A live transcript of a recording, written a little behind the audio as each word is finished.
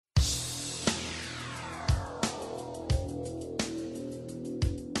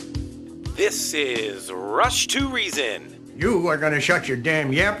This is Rush to Reason. You are going to shut your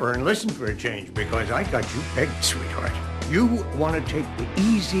damn yapper and listen for a change because I got you pegged, sweetheart. You want to take the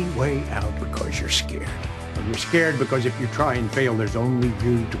easy way out because you're scared. And you're scared because if you try and fail, there's only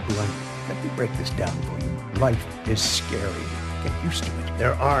you to blame. Let me break this down for you. Life is scary. Get used to it.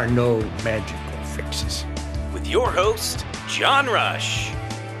 There are no magical fixes. With your host, John Rush.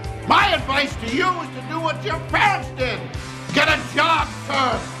 My advice to you is to do what your parents did. Get a job,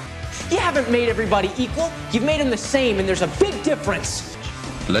 sir. You haven't made everybody equal. You've made them the same, and there's a big difference.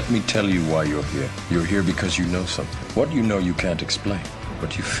 Let me tell you why you're here. You're here because you know something. What you know you can't explain,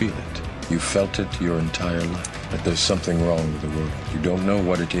 but you feel it. You felt it your entire life. That there's something wrong with the world. You don't know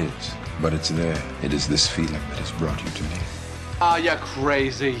what it is, but it's there. It is this feeling that has brought you to me. Are you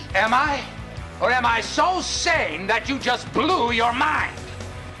crazy? Am I? Or am I so sane that you just blew your mind?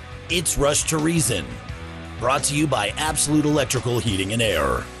 It's Rush to Reason, brought to you by Absolute Electrical Heating and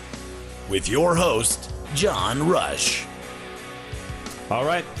Air, with your host, John Rush. All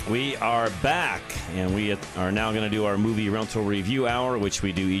right, we are back, and we are now going to do our movie rental review hour, which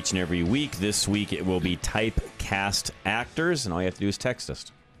we do each and every week. This week it will be typecast actors, and all you have to do is text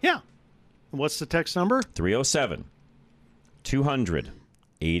us. Yeah. What's the text number?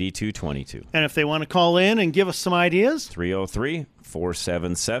 307-200-8222. And if they want to call in and give us some ideas?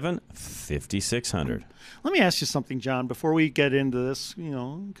 303-477-5600. Let me ask you something, John, before we get into this,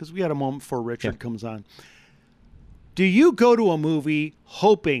 because we got a moment before Richard comes on. Do you go to a movie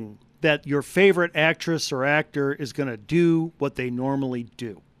hoping that your favorite actress or actor is going to do what they normally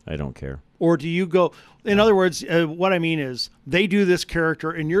do? I don't care. Or do you go, in other words, what I mean is they do this character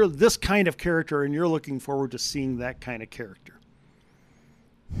and you're this kind of character and you're looking forward to seeing that kind of character?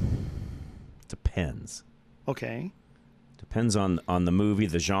 Depends. Okay. Depends on the movie,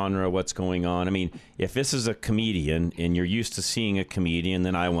 the genre, what's going on. I mean, if this is a comedian and you're used to seeing a comedian,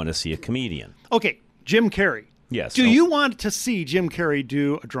 then I want to see a comedian. Okay, Jim Carrey. Yes. Do you want to see Jim Carrey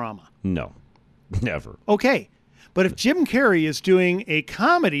do a drama? No, never. Okay. But if Jim Carrey is doing a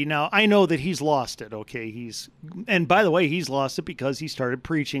comedy, now I know that he's lost it, okay? And by the way, he's lost it because he started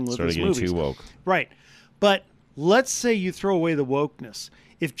preaching with his movies. Too woke. Right. But let's say you throw away the wokeness.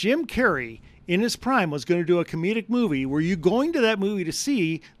 If Jim Carrey in his prime was going to do a comedic movie, were you going to that movie to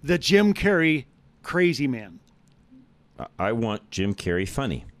see the Jim Carrey crazy man? I want Jim Carrey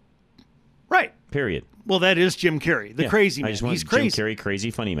funny. Right. Period. Well, that is Jim Carrey, the crazy man. I just want He's crazy. Jim Carrey, crazy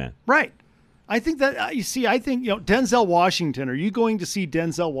funny man. Right. I think that, I think Denzel Washington, are you going to see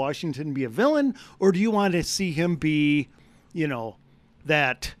Denzel Washington be a villain, or do you want to see him be,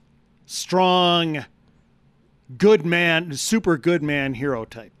 that strong, good man, super good man hero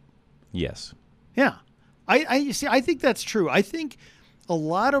type? Yes. Yeah. I think that's true. I think a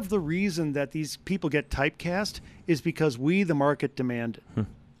lot of the reason that these people get typecast is because we, the market, demand it.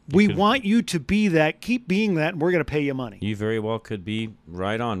 We want you to be that, keep being that, and we're going to pay you money. You very well could be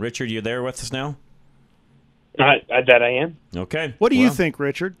right on. Richard, you there with us now? That I am. Okay. What do you think,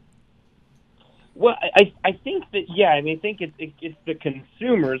 Richard? Well, I think that, I think it's the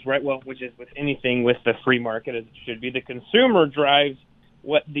consumers, right? Well, which is with anything with the free market, as it should be. The consumer drives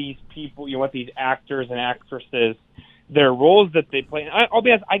what these people, what these actors and actresses, their roles that they play. And I'll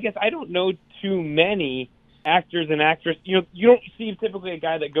be honest, I guess I don't know too many actors and actresses. You don't see typically a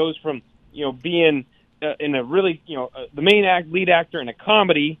guy that goes from being in a really the main lead actor in a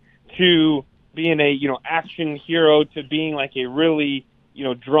comedy to being a action hero to being like a really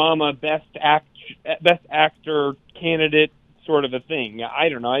drama best actor candidate sort of a thing. I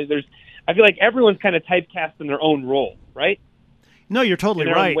don't know. I feel like everyone's kind of typecast in their own role, right? No, you're totally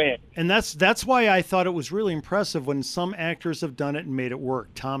right. And that's why I thought it was really impressive when some actors have done it and made it work.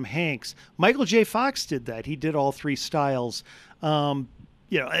 Tom Hanks. Michael J. Fox did that. He did all three styles.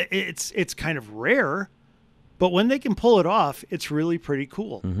 It's kind of rare, but when they can pull it off, it's really pretty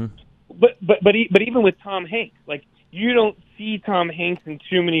cool. Mm-hmm. But even with Tom Hanks, like you don't see Tom Hanks in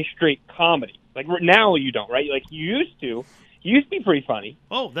too many straight comedies. Like now you don't, right? Like you used to. He used to be pretty funny.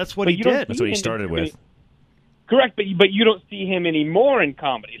 Oh, that's what he did. That's what he started with. Correct, but you don't see him anymore in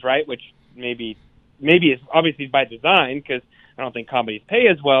comedies, right? Which maybe it's obviously by design because I don't think comedies pay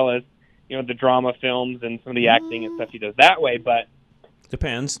as well as the drama films and some of the acting and stuff he does that way. But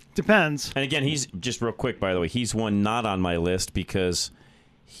depends. And again, he's just real quick. By the way, he's one not on my list because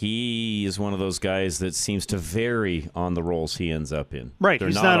he is one of those guys that seems to vary on the roles he ends up in. Right,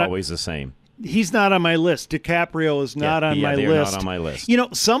 they're not always the same. He's not on my list. DiCaprio is not on my list. Not on my list.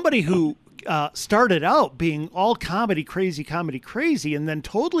 Somebody who started out being all comedy crazy, and then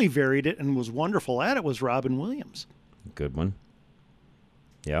totally varied it and was wonderful at it was Robin Williams. Good one.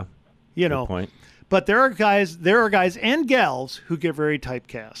 Yeah. Good point. But there are guys and gals who get very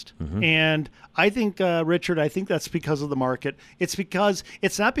typecast. And I think, Richard, I think that's because of the market. It's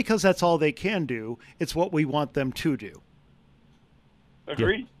not because that's all they can do. It's what we want them to do.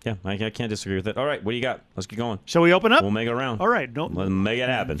 Agreed. Yeah, I can't disagree with it. All right, what do you got? Let's get going. Shall we open up? We'll make it around. All right. Let's make it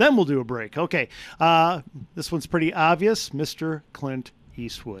happen. Then we'll do a break. Okay. This one's pretty obvious. Mr. Clint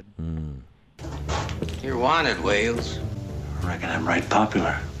Eastwood. You're wanted, Wales. I reckon I'm right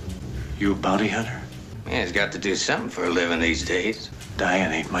popular. You a bounty hunter? Man, he's got to do something for a living these days.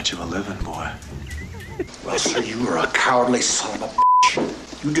 Dying ain't much of a living, boy. Well, sir, you were a cowardly son of a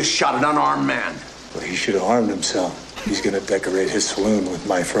bitch. You just shot an unarmed man. Well, he should have harmed himself. He's gonna decorate his saloon with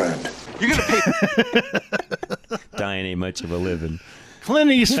my friend. You're gonna pay. Dying ain't much of a living.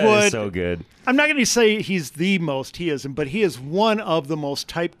 Clint Eastwood. That is so good. I'm not going to say he's the most. He isn't, but he is one of the most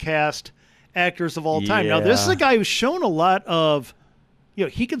typecast actors of all time. Now, this is a guy who's shown a lot of,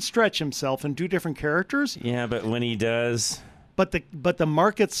 he can stretch himself and do different characters. Yeah, but when he does, but the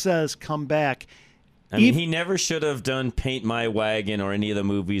market says come back. I mean, he never should have done Paint My Wagon or any of the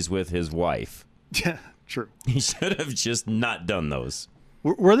movies with his wife. Yeah, true. He should have just not done those.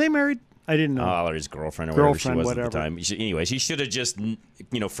 Were they married? I didn't know. Or his girlfriend or whatever she was at the time. Anyways, he should have just,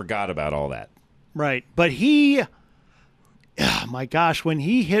 forgot about all that. Right. But he, oh my gosh, when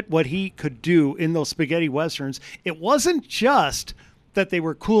he hit what he could do in those spaghetti westerns, it wasn't just that they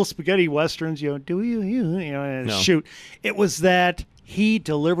were cool spaghetti westerns, shoot. It was that he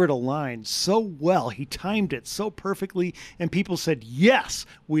delivered a line so well. He timed it so perfectly. And people said, yes,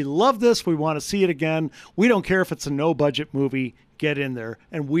 we love this. We want to see it again. We don't care if it's a no-budget movie. Get in there,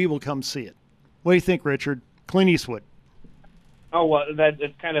 and we will come see it. What do you think, Richard? Clint Eastwood. Oh, well, that's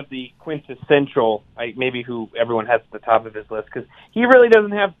kind of the quintessential, maybe who everyone has at the top of his list, because he really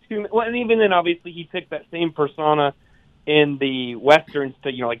doesn't have too – well, and even then, obviously, he took that same persona in the Westerns to,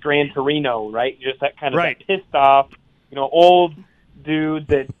 like Gran Torino, right? Just that kind of that pissed off, old dude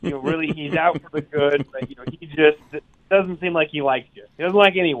that, really he's out for the good, but, he just doesn't seem like he likes you. He doesn't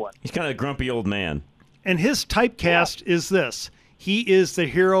like anyone. He's kind of a grumpy old man. And his typecast is this. He is the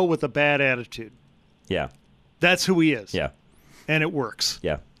hero with a bad attitude. Yeah. That's who he is. Yeah. And it works.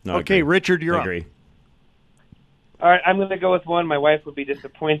 Yeah. No, okay, Richard, you're up. I agree. All right, I'm going to go with one. My wife would be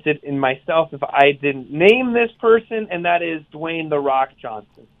disappointed in myself if I didn't name this person, and that is Dwayne "The Rock"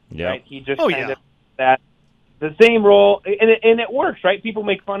 Johnson. Yeah. Right? He just kind of that the same role, and it works, right? People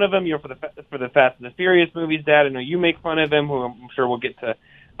make fun of him, for the Fast and the Furious movies. Dad, I know you make fun of him. Who I'm sure we'll get to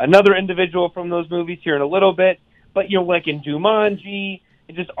another individual from those movies here in a little bit. But, like in Jumanji,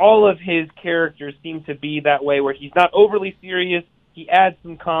 just all of his characters seem to be that way, where he's not overly serious. He adds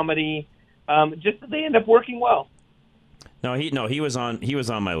some comedy. Just that they end up working well. No, he was on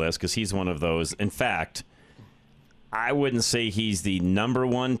my list because he's one of those. In fact, I wouldn't say he's the number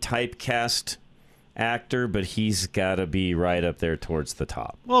one typecast actor, but he's got to be right up there towards the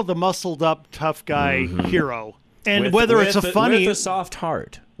top. Well, the muscled up tough guy hero. And with a soft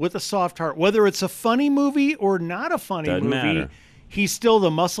heart. With a soft heart. Whether it's a funny movie or not a funny Doesn't movie, matter. He's still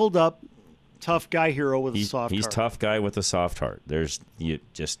the muscled up tough guy hero with a soft heart. He's tough guy with a soft heart.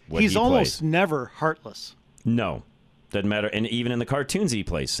 He's almost never heartless. No. Doesn't matter. And even in the cartoons he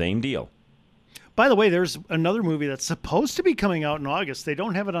plays, same deal. By the way, there's another movie that's supposed to be coming out in August. They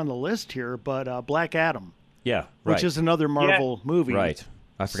don't have it on the list here, but Black Adam. Yeah, right. Which is another Marvel movie. Right.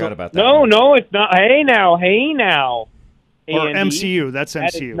 I forgot about that. No, it's not. Hey, now. Or Andy, MCU. That's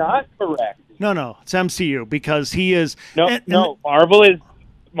MCU. That is not correct. No. It's MCU because he is. No. Marvel is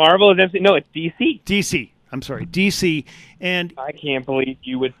MCU. No, it's DC. DC. I'm sorry, DC. And I can't believe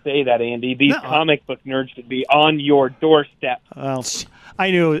you would say that, Andy. These comic book nerds should be on your doorstep. Well,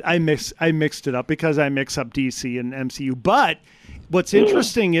 I knew I mixed it up because I mix up DC and MCU. But what's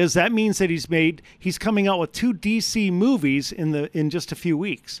interesting is that means that he's coming out with 2 DC movies in just a few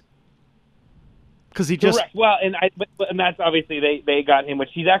weeks. Because he just correct. Well, and that's obviously they got him, which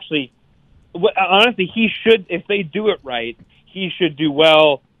he's actually honestly he should, if they do it right, he should do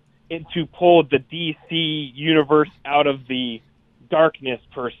well to pull the DC universe out of the darkness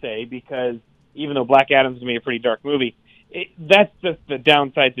per se, because even though Black Adam's gonna be a pretty dark movie, that's just the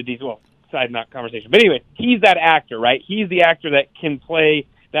downside to DC. Well, side not conversation, but anyway, he's that actor, right? He's the actor that can play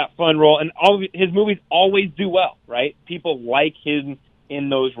that fun role, and all of his movies always do well, right? People like him in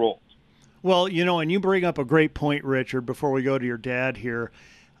those roles. Well, and you bring up a great point, Richard, before we go to your dad here.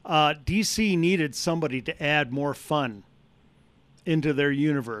 DC needed somebody to add more fun into their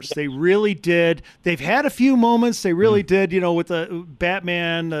universe. They really did. They've had a few moments. They really did, with the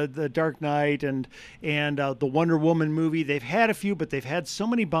Batman, the Dark Knight, and the Wonder Woman movie. They've had a few, but they've had so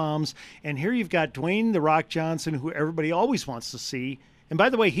many bombs. And here you've got Dwayne "The Rock" Johnson, who everybody always wants to see. And by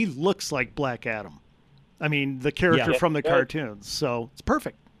the way, he looks like Black Adam. I mean, the character Yeah. from the cartoons. So it's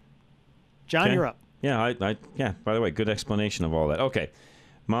perfect. John, Okay. you're up. Yeah, yeah. By the way, good explanation of all that. Okay,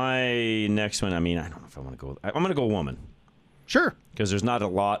 my next one. I mean, I don't know if I want to go. I'm going to go woman. Sure. Because there's not a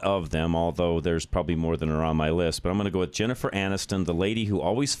lot of them, although there's probably more than are on my list. But I'm going to go with Jennifer Aniston, the lady who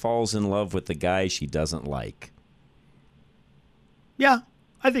always falls in love with the guy she doesn't like. Yeah,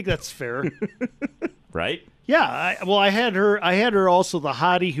 I think that's fair. Right? Yeah. I had her also the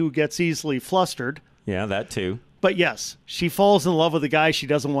hottie who gets easily flustered. Yeah, that too. But yes, she falls in love with the guy she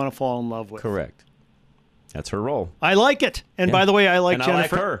doesn't want to fall in love with. Correct. That's her role. I like it. And Yeah. by the way, I like And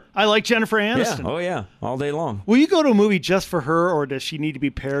Jennifer. I like her. I like Jennifer Aniston. Yeah. Oh, yeah. All day long. Will you go to a movie just for her, or does she need to be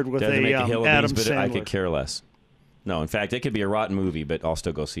paired with Doesn't make a hill of Adam beans, but I Sandler? could care less. No, in fact, it could be a rotten movie, but I'll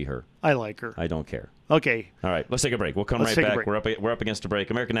still go see her. I like her. I don't care. Okay. All right, let's take a break. We'll come Let's right take a back. break. We're up against a break.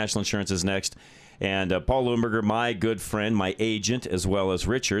 American National Insurance is next. And Paul Leuenberger, my good friend, my agent, as well as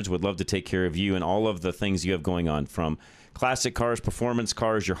Richards, would love to take care of you and all of the things you have going on, from classic cars, performance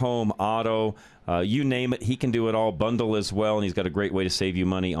cars, your home, auto, you name it. He can do it all, bundle as well, and he's got a great way to save you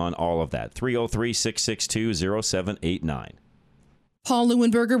money on all of that. 303-662-0789. Paul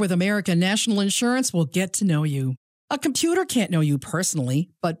Leuenberger with American National Insurance will get to know you. A computer can't know you personally,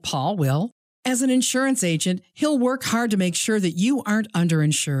 but Paul will. As an insurance agent, he'll work hard to make sure that you aren't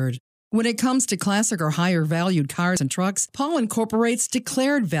underinsured. When it comes to classic or higher valued cars and trucks, Paul incorporates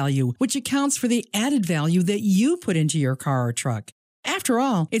declared value, which accounts for the added value that you put into your car or truck. After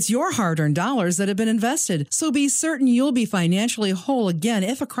all, it's your hard-earned dollars that have been invested, so be certain you'll be financially whole again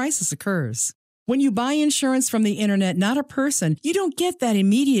if a crisis occurs. When you buy insurance from the internet, not a person, you don't get that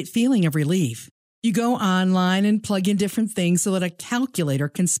immediate feeling of relief. You go online and plug in different things so that a calculator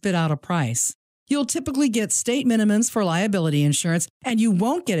can spit out a price. You'll typically get state minimums for liability insurance, and you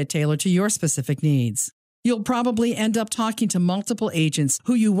won't get it tailored to your specific needs. You'll probably end up talking to multiple agents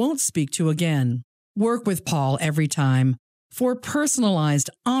who you won't speak to again. Work with Paul every time. For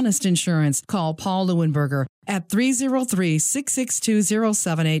personalized, honest insurance, call Paul Leuenberger at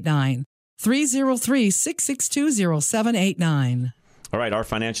 303-662-0789. 303-662-0789. All right, our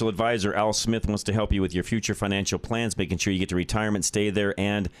financial advisor, Al Smith, wants to help you with your future financial plans, making sure you get to retirement, stay there,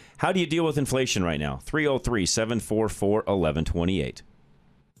 and how do you deal with inflation right now? 303-744-1128.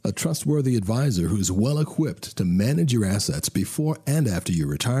 A trustworthy advisor who's well equipped to manage your assets before and after your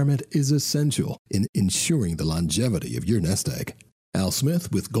retirement is essential in ensuring the longevity of your nest egg. Al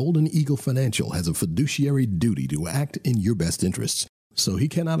Smith with Golden Eagle Financial has a fiduciary duty to act in your best interests, so he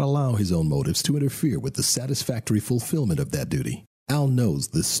cannot allow his own motives to interfere with the satisfactory fulfillment of that duty. Al knows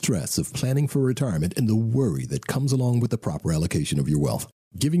the stress of planning for retirement and the worry that comes along with the proper allocation of your wealth.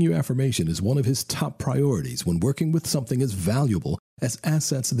 Giving you affirmation is one of his top priorities when working with something as valuable as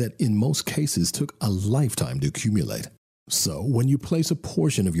assets that in most cases took a lifetime to accumulate. So when you place a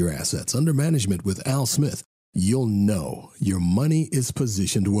portion of your assets under management with Al Smith, you'll know your money is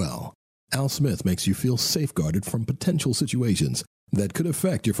positioned well. Al Smith makes you feel safeguarded from potential situations that could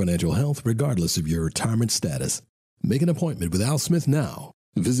affect your financial health regardless of your retirement status. Make an appointment with Al Smith now.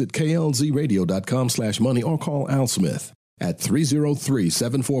 Visit klzradio.com/money or call Al Smith at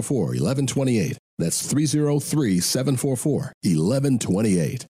 303-744-1128. That's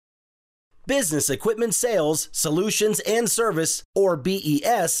 303-744-1128. Business Equipment Sales, Solutions, and Service, or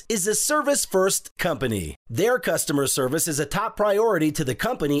BES, is a service-first company. Their customer service is a top priority to the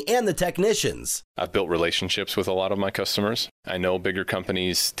company and the technicians. I've built relationships with a lot of my customers. I know bigger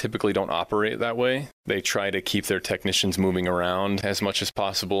companies typically don't operate that way. They try to keep their technicians moving around as much as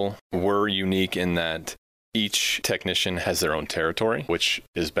possible. We're unique in that each technician has their own territory, which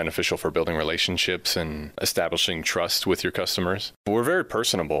is beneficial for building relationships and establishing trust with your customers. We're very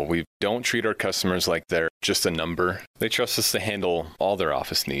personable. We don't treat our customers like they're just a number. They trust us to handle all their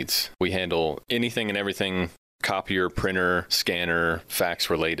office needs. We handle anything and everything copier, printer, scanner, fax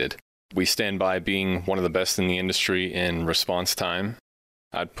related. We stand by being one of the best in the industry in response time.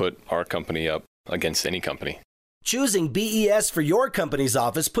 I'd put our company up against any company. Choosing BES for your company's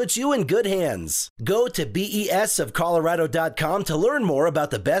office puts you in good hands. Go to besofcolorado.com to learn more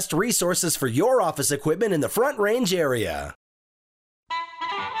about the best resources for your office equipment in the Front Range area.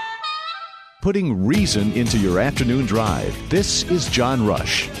 Putting reason into your afternoon drive. This is John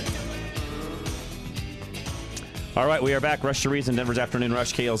Rush. All right, we are back. Rush to Reason, Denver's Afternoon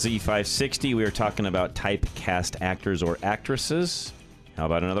Rush, KLZ 560. We are talking about typecast actors or actresses. How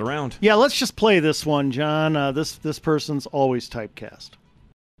about another round? Yeah, let's just play this one, John. This person's always typecast.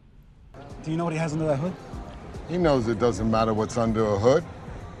 Do you know what he has under that hood? He knows it doesn't matter what's under a hood.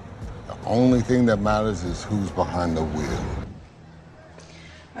 The only thing that matters is who's behind the wheel.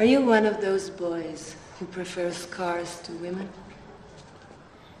 Are you one of those boys who prefers cars to women?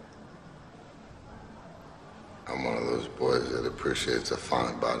 I'm one of those boys that appreciates a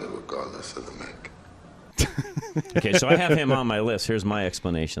fine body regardless of the make. Okay, so I have him on my list. Here's my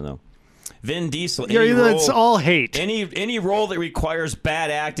explanation, though. Vin Diesel. It's all hate. Any role that requires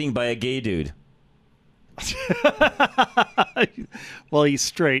bad acting by a gay dude. Well, he's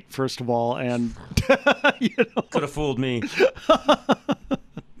straight, first of all, and could have fooled me.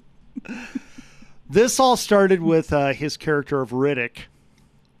 This all started with his character of Riddick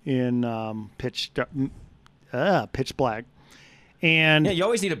in Pitch Black. And yeah, you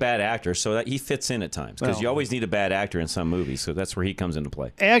always need a bad actor, so that he fits in at times, because you always need a bad actor in some movies, so that's where he comes into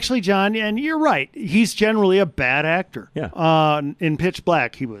play. Actually, John, and you're right, he's generally a bad actor. Yeah. In Pitch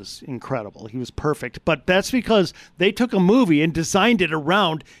Black, he was incredible. He was perfect. But that's because they took a movie and designed it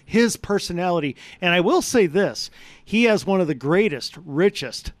around his personality. And I will say this, he has one of the greatest,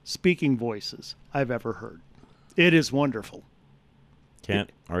 richest speaking voices I've ever heard. It is wonderful. Can't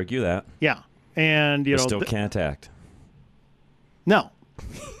argue that. Yeah. And, But still can't act. No.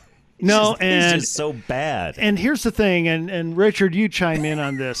 He's just so bad. And here's the thing, and Richard, you chime in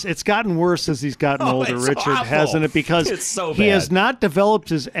on this. It's gotten worse as he's gotten older, it's Richard, awful. hasn't it? Because it's so he bad. has not developed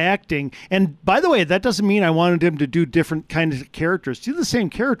his acting. And by the way, that doesn't mean I wanted him to do different kinds of characters. Do the same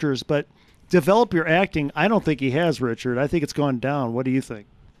characters, but develop your acting. I don't think he has, Richard. I think it's gone down. What do you think?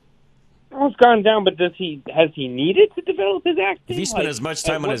 Well, it's gone down, but has he needed to develop his acting? If he spent as much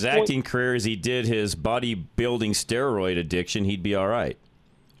time on his acting career as he did his bodybuilding steroid addiction, he'd be all right.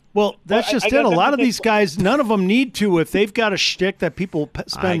 Well, that's just it. A lot of these guys, none of them need to if they've got a shtick that people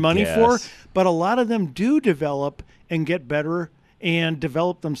spend money for. But a lot of them do develop and get better and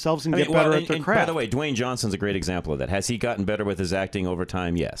develop themselves and get better at their craft. By the way, Dwayne Johnson's a great example of that. Has he gotten better with his acting over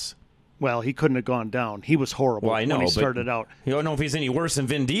time? Yes. Well, he couldn't have gone down. He was horrible when he started out. You don't know if he's any worse than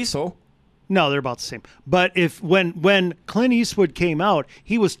Vin Diesel. No, they're about the same. But when Clint Eastwood came out,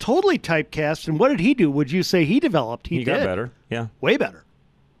 he was totally typecast. And what did he do? Would you say he developed? He got did. better. Yeah. Way better.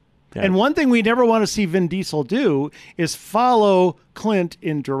 Yeah. And one thing we never want to see Vin Diesel do is follow Clint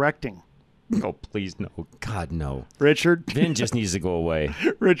in directing. Oh, please, no. God, no. Richard? Vin just needs to go away.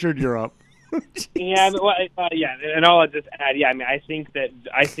 Richard, you're up. Yeah, and I'll just add. Yeah, I mean, I think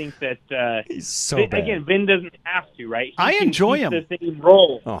that he's so bad. Again, Vin doesn't have to, right? I enjoy him. The same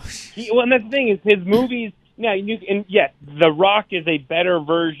role. Oh, and that's the thing is his movies. Now, yes, The Rock is a better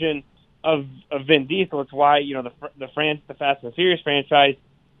version of Vin Diesel. It's why the Fast and Furious franchise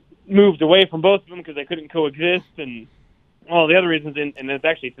moved away from both of them because they couldn't coexist, and all the other reasons. And it's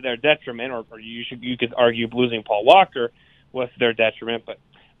actually to their detriment, or you could argue losing Paul Walker was to their detriment, but.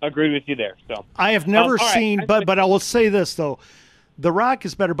 Agree with you there. So I have never seen, but I will say this though, The Rock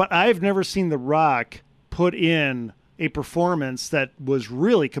is better. But I have never seen The Rock put in a performance that was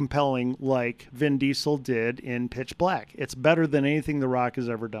really compelling, like Vin Diesel did in Pitch Black. It's better than anything The Rock has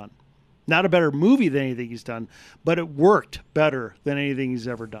ever done. Not a better movie than anything he's done, but it worked better than anything he's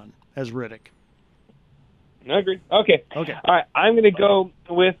ever done as Riddick. I agree. Okay. All right. I'm going to go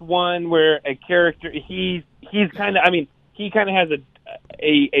with one where a character he kind of has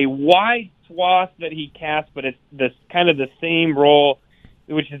a wide swath that he casts, but it's this kind of the same role,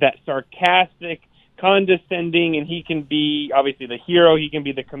 which is that sarcastic, condescending, and he can be obviously the hero, he can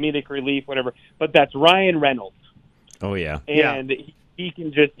be the comedic relief, whatever. But that's Ryan Reynolds. Oh yeah, and he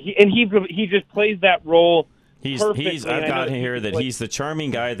can just he just plays that role. Perfectly. I've got here that he's the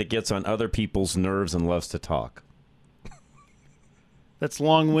charming guy that gets on other people's nerves and loves to talk. That's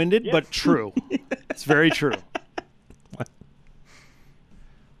long-winded, but true. It's very true.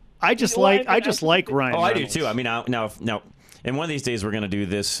 I just like Ryan. Oh, Reynolds. I do too. I mean, now, and one of these days we're going to do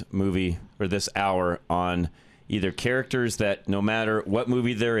this movie or this hour on either characters that no matter what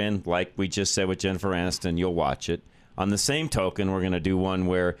movie they're in, like we just said with Jennifer Aniston, you'll watch it. On the same token, we're going to do one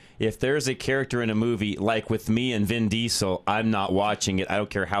where if there's a character in a movie, like with me and Vin Diesel, I'm not watching it. I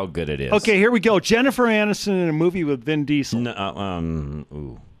don't care how good it is. Okay, here we go. Jennifer Aniston in a movie with Vin Diesel. No,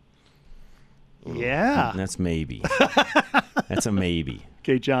 ooh. Yeah. That's maybe. That's a maybe.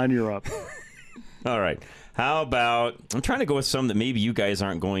 Okay, John, you're up. All right. How about, I'm trying to go with some that maybe you guys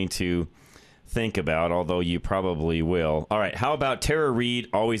aren't going to think about, although you probably will. All right. How about Tara Reid,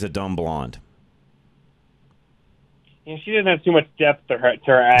 always a dumb blonde? Yeah, she doesn't have too much depth to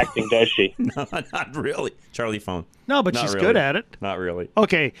her acting, does she? No, not really. Charlie Phone. No, but she's good at it. Not really.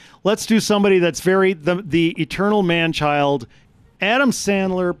 Okay, let's do somebody that's the eternal man-child. Adam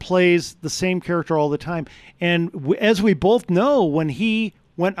Sandler plays the same character all the time. And as we both know, when he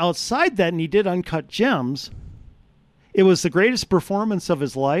went outside that and he did Uncut Gems, it was the greatest performance of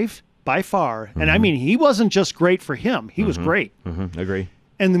his life by far. Mm-hmm. And I mean, he wasn't just great for him. He was great. Mm-hmm. Agree.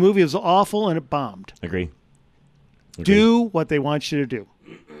 And the movie was awful and it bombed. Agree. Do what they want you to do.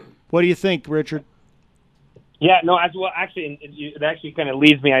 What do you think, Richard? Yeah, no, as well. Actually, it actually kind of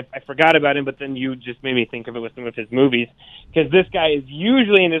leads me. I forgot about him, but then you just made me think of it with some of his movies, because this guy is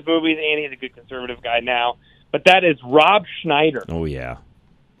usually in his movies, and he's a good conservative guy now. But that is Rob Schneider. Oh yeah.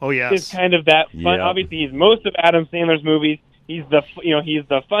 Oh yes. Is kind of that fun. Yeah. Obviously, he's most of Adam Sandler's movies. He's the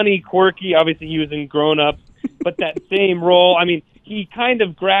funny, quirky. Obviously, he was in Grown Ups, but that same role. I mean, he kind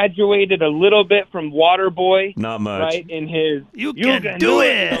of graduated a little bit from Waterboy. Not much. Right in his You can do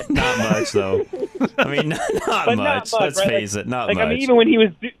it. Not much though. I mean, not much. Let's right? face it, not like, much. I mean, even when he was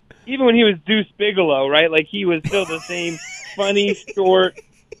Deuce Bigelow, right? Like he was still the same funny, short,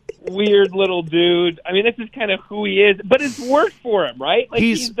 weird little dude. I mean, this is kind of who he is, but it's worked for him, right? Like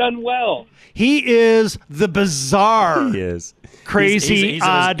he's done well. He is the bizarre. He is. Crazy,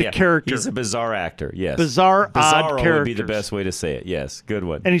 odd character. He's a bizarre actor, yes. Bizarre, odd Bizarro would be the characters. best way to say it, yes. Good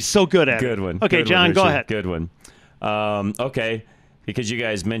one. And he's so good at it. Good one. Okay, Good John, one, go Richard. ahead. Good one. Okay, because you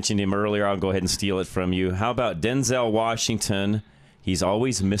guys mentioned him earlier, I'll go ahead and steal it from you. How about Denzel Washington? He's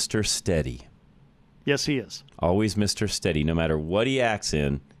always Mr. Steady. Yes, he is. Always Mr. Steady. No matter what he acts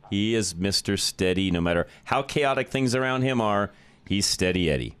in, he is Mr. Steady. No matter how chaotic things around him are, he's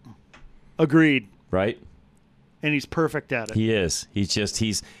Steady Eddie. Agreed. Right? And he's perfect at it. He is.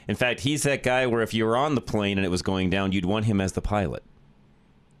 In fact, he's that guy where if you were on the plane and it was going down, you'd want him as the pilot.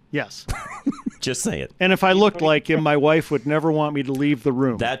 Yes. Just say it. And if I looked like him, my wife would never want me to leave the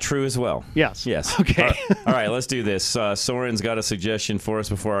room. That true as well. Yes. Yes. Okay. All right, let's do this. Soren's got a suggestion for us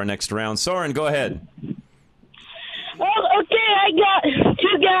before our next round. Soren, go ahead. Well, okay, I got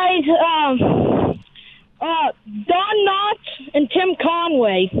two guys, Don Knotts and Tim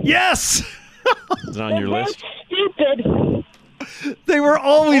Conway. Yes! Is it on your list? Stupid. They were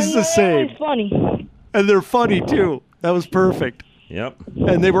always the same. Always funny. And they're funny, too. That was perfect. Yep.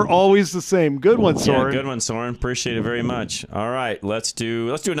 And they were always the same. Good one, Soren. Yeah, good one, Soren. Appreciate it very much. All right, let's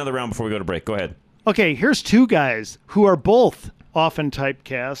do another round before we go to break. Go ahead. Okay, here's two guys who are both often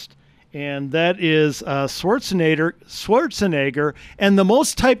typecast, and that is Schwarzenegger, and the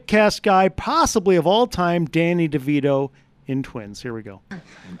most typecast guy possibly of all time, Danny DeVito in Twins. Here we go. And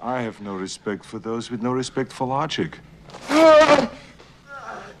I have no respect for those with no respect for logic.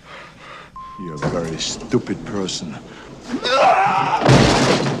 You're a very stupid person.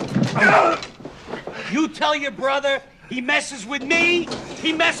 You tell your brother he messes with me,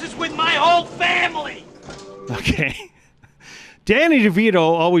 he messes with my whole family. Okay. Danny DeVito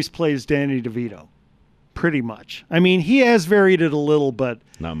always plays Danny DeVito, pretty much. I mean, he has varied it a little, but...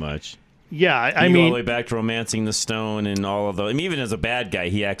 Not much. Yeah, I you go all mean... the way back to Romancing the Stone and all of those. I mean, even as a bad guy,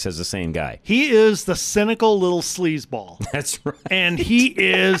 he acts as the same guy. He is the cynical little sleazeball. That's right. And he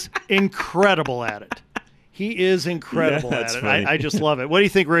is incredible at it. He is incredible at it. I just love it. What do you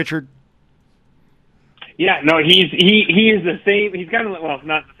think, Richard? Yeah, no, he is the same. He's kind of, well,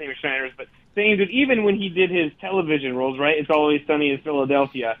 not the same as Schneider's, but same dude. Even when he did his television roles, right? It's Always Sunny in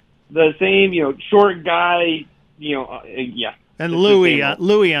Philadelphia. The same, short guy, yeah. And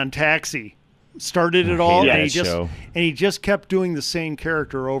Louis on Taxi started it all, and he just kept doing the same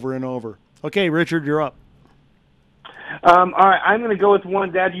character over and over. Okay, Richard, you're up. All right, I'm going to go with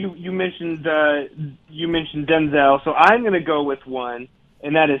one. Dad, you mentioned Denzel, so I'm going to go with one,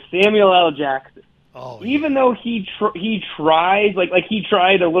 and that is Samuel L. Jackson. Oh, even though he tried, like he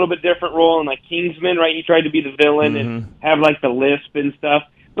tried a little bit different role in like Kingsman, right? He tried to be the villain and have like the lisp and stuff,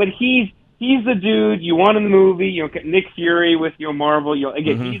 but he's the dude you want in the movie. Nick Fury with Marvel.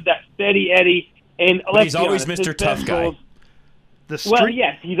 He's that Steady Eddie, and he's always Mr. Tough Guy. Well,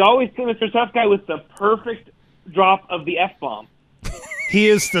 yes, he's always Mr. Tough Guy with the perfect drop of the F-bomb. He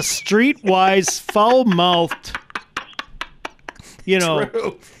is the streetwise, foul-mouthed,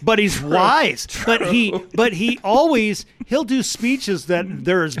 True. but he's wise. True. But he always, he'll do speeches that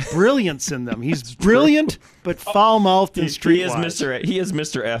there's brilliance in them. He's brilliant, but foul-mouthed and streetwise. He is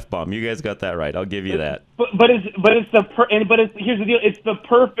Mr. F-bomb. You guys got that right. I'll give you that. Here's the deal. It's the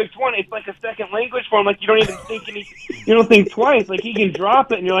perfect one. It's like a second language for him. Like you don't even think you don't think twice. Like he can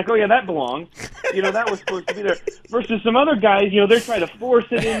drop it, and you're like, oh yeah, that belongs. That was supposed to be there. Versus some other guys, they're trying to force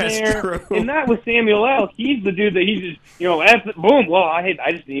it in there. True. And that was Samuel L. He's the dude that he's just boom. Well, I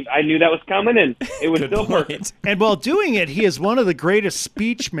knew that was coming, and it was still perfect. And while doing it, he is one of the greatest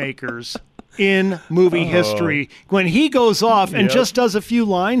speech makers in movie history. When he goes off and just does a few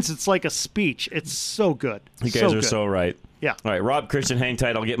lines, it's like a speech. It's so good. You guys are so right. Yeah. All right, Rob, Christian, hang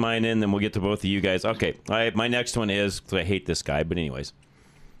tight. I'll get mine in, then we'll get to both of you guys. Okay. My next one is, I hate this guy, but anyways.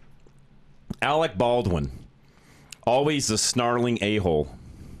 Alec Baldwin. Always the snarling a-hole.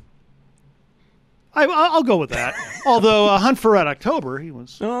 I'll go with that. Although Hunt for Red October, he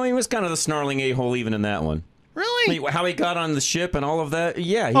was... Oh, he was kind of the snarling a-hole even in that one. Really? How he got on the ship and all of that?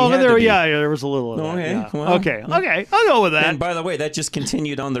 Yeah. He Oh, had there, to be. there was a little of that. Okay. Yeah. Well, okay. I'll go with that. And by the way, that just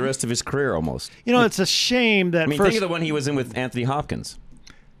continued on the rest of his career almost. You know, it's a shame that I mean, first. think of the one he was in with Anthony Hopkins.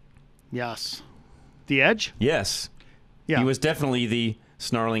 Yes. The Edge? Yes. Yeah. He was definitely the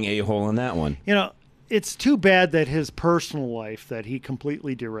snarling a-hole in that one. You know, it's too bad that his personal life that he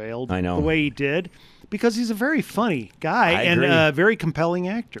completely derailed I know. the way he did, because he's a very funny guy I and agree. a very compelling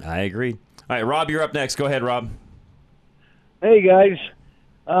actor. I agree. All right, Rob, you're up next. Go ahead, Rob. Hey guys,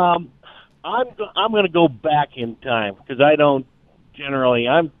 I'm going to go back in time because I don't generally.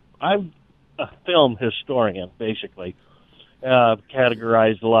 I'm a film historian basically.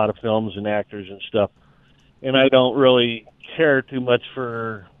 Categorized a lot of films and actors and stuff, and I don't really care too much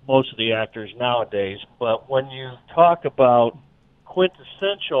for most of the actors nowadays. But when you talk about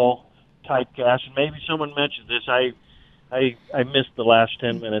quintessential typecast, and maybe someone mentioned this, I missed the last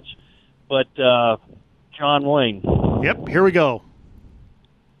 10 minutes, but John Wayne. Yep, here we go.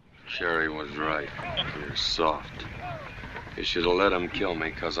 Sherry was right. You're soft. You should have let him kill me,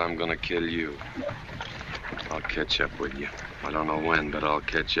 because I'm going to kill you. I'll catch up with you. I don't know when, but I'll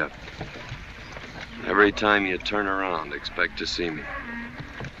catch up. Every time you turn around, expect to see me.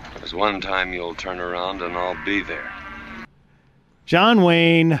 There's one time you'll turn around and I'll be there. John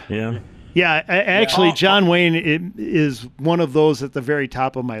Wayne. Yeah. Yeah, actually, John Wayne is one of those at the very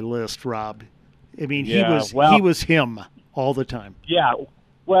top of my list, Rob. I mean, he was him all the time. Yeah,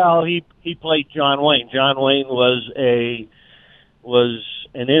 well, he played John Wayne. John Wayne was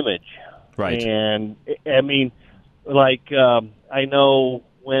an image, right? And I mean, like I know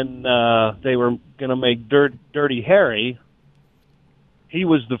when they were going to make Dirty Harry, he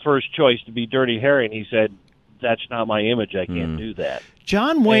was the first choice to be Dirty Harry, and he said, "That's not my image. I can't do that."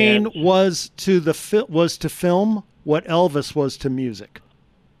 John Wayne was to film what Elvis was to music.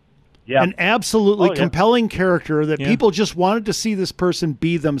 Yeah. An absolutely compelling character that people just wanted to see this person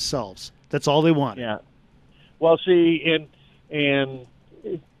be themselves. That's all they wanted. Yeah. Well, see, and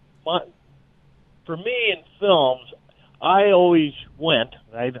for me in films, I always went.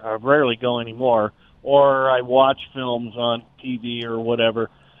 I rarely go anymore, or I watch films on TV or whatever.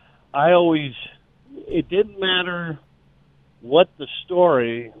 It didn't matter what the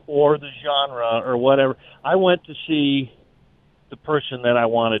story or the genre or whatever. I went to see the person that I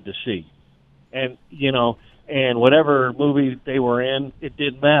wanted to see. And, and whatever movie they were in, it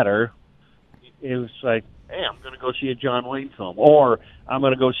didn't matter. It was like, hey, I'm going to go see a John Wayne film. Or I'm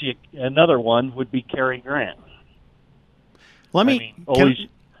going to go see another one would be Cary Grant.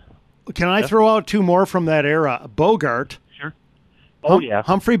 Can I throw out two more from that era? Bogart. Sure. Oh, yeah.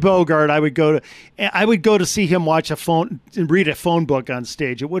 Humphrey Bogart. I would go to see him read a phone book on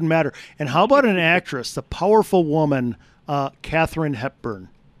stage. It wouldn't matter. And how about an actress, the powerful woman, Katharine Hepburn?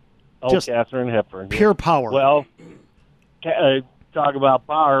 Just Katharine Hepburn. Pure power. Well, talk about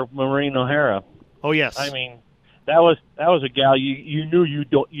power, Maureen O'Hara. Oh yes. I mean, that was a gal you knew you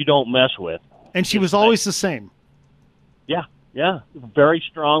don't mess with. And she was always the same. Yeah, very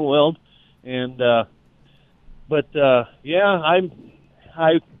strong-willed, and I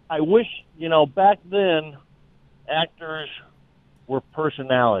wish back then actors were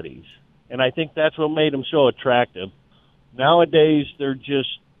personalities, and I think that's what made them so attractive. Nowadays, they're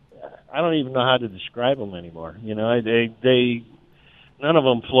just I don't even know how to describe them anymore. They none of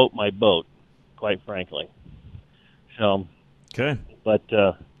them float my boat, quite frankly. So okay, but.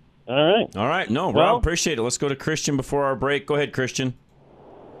 All right. No, Rob, appreciate it. Let's go to Christian before our break. Go ahead, Christian.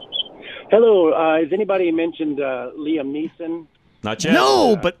 Hello. Has anybody mentioned Liam Neeson? Not yet.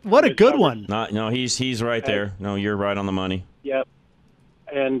 No, but what a good one. No, he's right there. No, you're right on the money. Yep.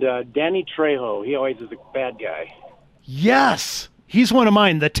 And Danny Trejo. He always is a bad guy. Yes. He's one of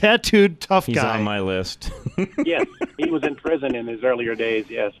mine, the tattooed tough guy. He's on my list. Yes. He was in prison in his earlier days,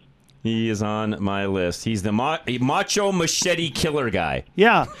 yes. He is on my list. He's the macho machete killer guy.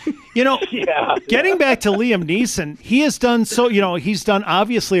 Yeah. Getting back to Liam Neeson, he has done he's done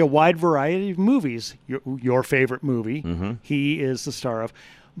obviously a wide variety of movies. Your favorite movie, he is the star of.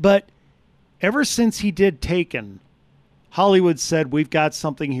 But ever since he did Taken, Hollywood said, we've got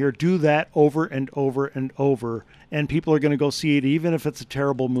something here. Do that over and over and over. And people are going to go see it even if it's a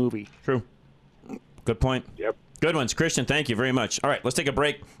terrible movie. True. Good point. Yep. Good ones. Christian, thank you very much. All right, let's take a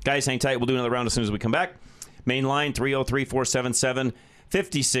break. Guys, hang tight. We'll do another round as soon as we come back. Main line, 303-477-5600,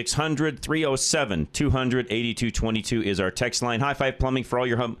 307-200-8222 is our text line. High Five Plumbing for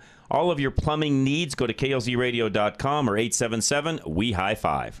all of your plumbing needs. Go to klzradio.com or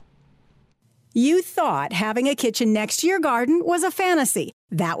 877-WE-HIGH-FIVE. You thought having a kitchen next to your garden was a fantasy.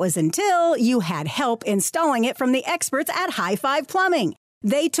 That was until you had help installing it from the experts at High Five Plumbing.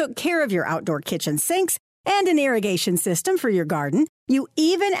 They took care of your outdoor kitchen sinks, and an irrigation system for your garden. You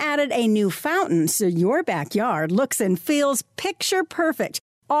even added a new fountain so your backyard looks and feels picture perfect.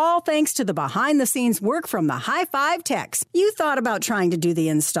 All thanks to the behind-the-scenes work from the High Five techs. You thought about trying to do the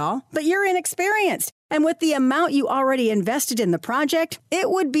install, but you're inexperienced. And with the amount you already invested in the project, it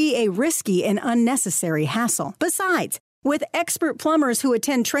would be a risky and unnecessary hassle. Besides, with expert plumbers who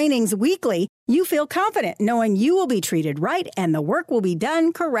attend trainings weekly, you feel confident knowing you will be treated right and the work will be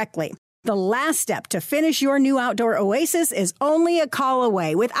done correctly. The last step to finish your new outdoor oasis is only a call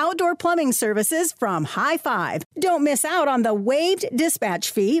away with outdoor plumbing services from High Five. Don't miss out on the waived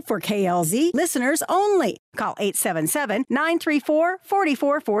dispatch fee for KLZ listeners only. Call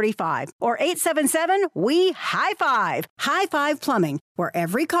 877-934-4445 or 877-WE-HIGH-FIVE. High Five Plumbing, where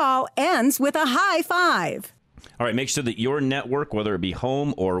every call ends with a high five. All right, make sure that your network, whether it be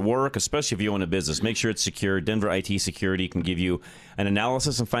home or work, especially if you own a business, make sure it's secure. Denver IT Security can give you an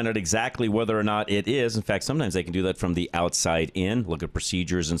analysis and find out exactly whether or not it is. In fact, sometimes they can do that from the outside in, look at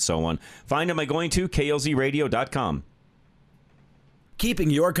procedures and so on. Find them by going to klzradio.com.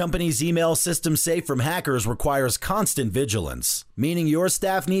 Keeping your company's email system safe from hackers requires constant vigilance, meaning your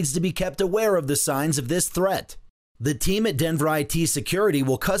staff needs to be kept aware of the signs of this threat. The team at Denver IT Security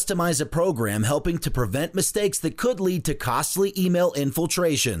will customize a program helping to prevent mistakes that could lead to costly email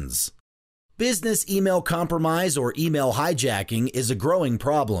infiltrations. Business email compromise or email hijacking is a growing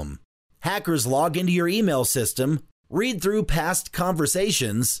problem. Hackers log into your email system, read through past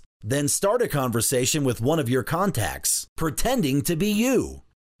conversations, then start a conversation with one of your contacts, pretending to be you.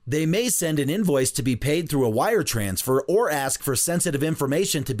 They may send an invoice to be paid through a wire transfer or ask for sensitive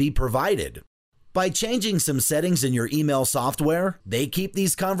information to be provided. By changing some settings in your email software, they keep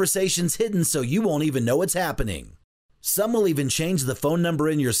these conversations hidden so you won't even know it's happening. Some will even change the phone number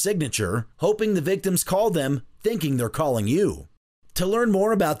in your signature, hoping the victims call them, thinking they're calling you. To learn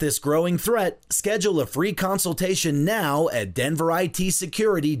more about this growing threat, schedule a free consultation now at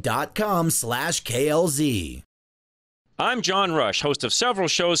denveritsecurity.com/KLZ. I'm John Rush, host of several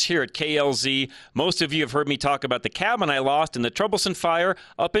shows here at KLZ. Most of you have heard me talk about the cabin I lost in the troublesome fire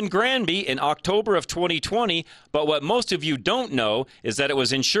up in Granby in October of 2020. But what most of you don't know is that it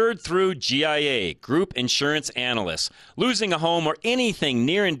was insured through GIA, Group Insurance Analysts. Losing a home or anything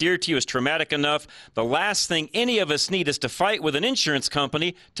near and dear to you is traumatic enough. The last thing any of us need is to fight with an insurance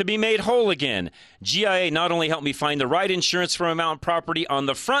company to be made whole again. GIA not only helped me find the right insurance for my mountain property on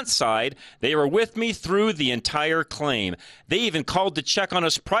the front side, they were with me through the entire claim. They even called to check on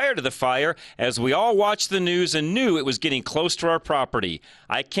us prior to the fire as we all watched the news and knew it was getting close to our property.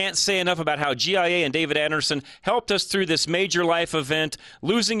 I can't say enough about how GIA and David Anderson helped us through this major life event.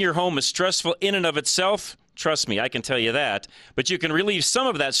 Losing your home is stressful in and of itself. Trust me, I can tell you that. But you can relieve some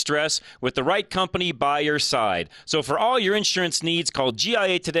of that stress with the right company by your side. So for all your insurance needs, call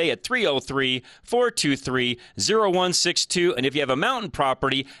GIA today at 303-423-0162. And if you have a mountain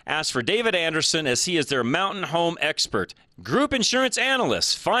property, ask for David Anderson as he is their mountain home expert. Group Insurance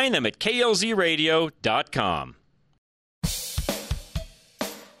Analysts. Find them at klzradio.com.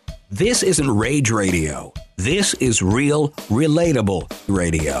 This isn't rage radio. This is real, relatable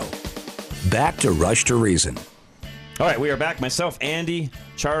radio. Back to Rush to Reason. All right, we are back. Myself, Andy,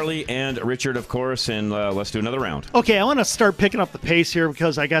 Charlie, and Richard, of course, and let's do another round. Okay, I want to start picking up the pace here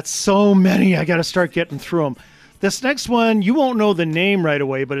because I got so many. I got to start getting through them. This next one, you won't know the name right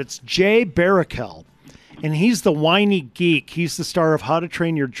away, but it's Jay Baruchel, and he's the whiny geek. He's the star of How to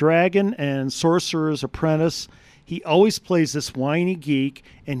Train Your Dragon and Sorcerer's Apprentice. He always plays this whiny geek,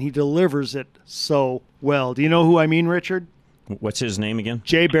 and he delivers it so well. Do you know who I mean, Richard? What's his name again?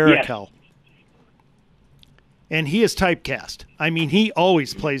 Jay Baruchel. Yes. And he is typecast. I mean, he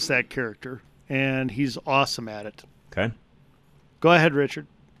always plays that character, and he's awesome at it. Okay. Go ahead, Richard.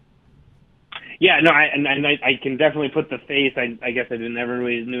 Yeah, no, I can definitely put the face. I guess I never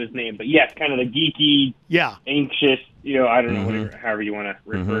really knew his name, but yes, kind of the geeky, anxious. I don't know, whatever, however you want to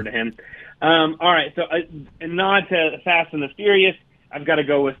refer to him. All right, so a nod to Fast and the Furious. I've got to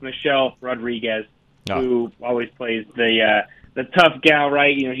go with Michelle Rodriguez, who always plays the tough gal,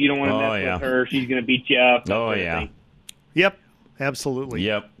 right? You don't want to mess with her. She's going to beat you up. Oh, yeah. Yep, absolutely.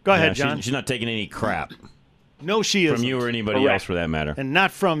 Yep. Go ahead, John. She's not taking any crap. No, she isn't. From you or anybody else, for that matter. And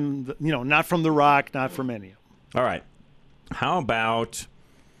not from, not from The Rock, not from any of them. All right. How about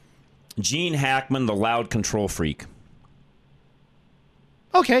Gene Hackman, the loud control freak?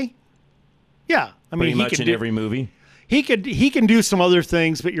 Okay. Yeah. I mean, pretty much in every movie. He can do some other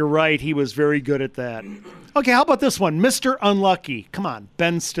things, but you're right. He was very good at that. Okay, how about this one? Mr. Unlucky. Come on,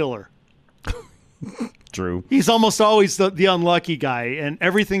 Ben Stiller. True. He's almost always the unlucky guy, and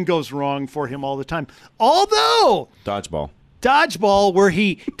everything goes wrong for him all the time. Although... Dodgeball. Dodgeball, where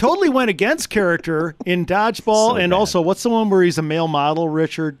he totally went against character in Dodgeball, and also what's the one where he's a male model,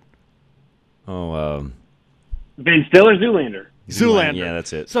 Richard? Oh, Ben Stiller, Zoolander. Zoolander. Yeah,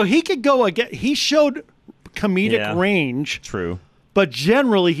 that's it. So he could go again. He showed comedic range. True. But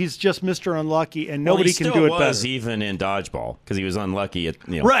generally, he's just Mr. Unlucky, and nobody can do it better. He was even in Dodgeball because he was unlucky at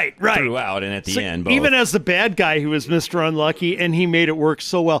right throughout and at the end. Both. Even as the bad guy who was Mr. Unlucky, and he made it work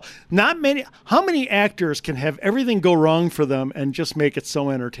so well. Not many. How many actors can have everything go wrong for them and just make it so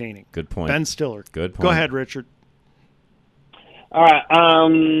entertaining? Good point. Ben Stiller. Good point. Go ahead, Richard. All right.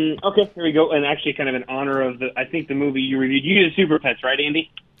 Okay, here we go. And actually, kind of in honor of I think the movie you reviewed. You did Super Pets, right,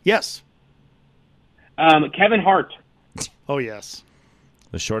 Andy? Yes. Kevin Hart. Oh, yes.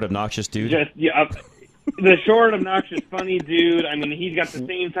 The short, obnoxious dude? The short, obnoxious, funny dude. I mean, he's got the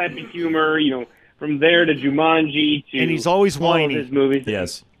same type of humor, from there to Jumanji to... And he's always whiny. All of his movies.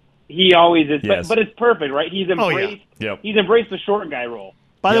 Yes. He always is. Yes. But it's perfect, right? He's embraced, He's embraced the short guy role.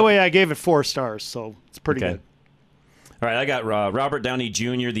 By the way, I gave it 4 stars, so it's pretty good. All right, I got Robert Downey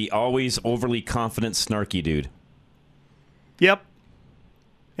Jr., the always overly confident, snarky dude. Yep.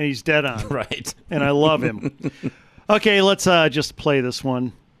 And he's dead on. Right. And I love him. Okay, let's just play this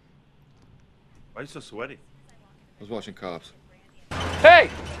one. Why are you so sweaty? I was watching Cops. Hey!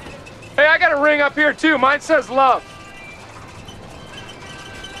 Hey, I got a ring up here, too. Mine says love.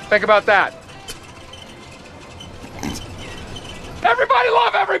 Think about that. Everybody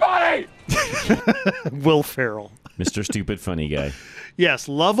love everybody! Will Ferrell. Mr. Stupid Funny Guy. Yes,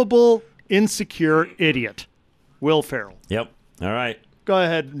 lovable, insecure idiot. Will Ferrell. Yep. All right. Go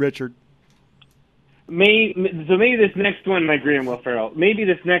ahead, Richard. Maybe this next one, I agree on Will Ferrell. Maybe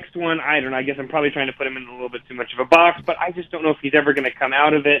this next one, I don't know. I guess I'm probably trying to put him in a little bit too much of a box, but I just don't know if he's ever going to come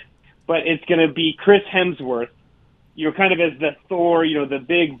out of it. But it's going to be Chris Hemsworth, kind of as the Thor, the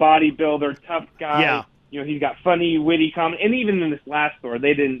big bodybuilder, tough guy. Yeah. He's got funny, witty comment, and even in this last Thor,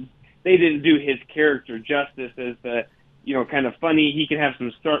 they didn't do his character justice as the, kind of funny. He can have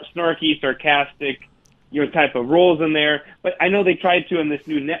some snarky, sarcastic, type of roles in there. But I know they tried to in this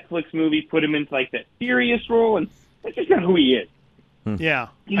new Netflix movie put him into like that serious role, and that's just not who he is. Yeah,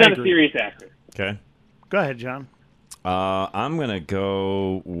 he's not a serious actor. Okay. Go ahead, John. I'm gonna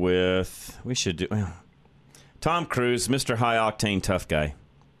go with Tom Cruise, Mr. High Octane Tough Guy.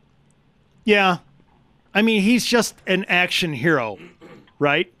 Yeah, I mean he's just an action hero,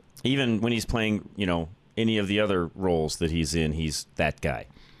 right? Even when he's playing, any of the other roles that he's in, he's that guy.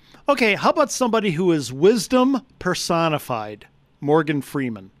 Okay, how about somebody who is wisdom personified? Morgan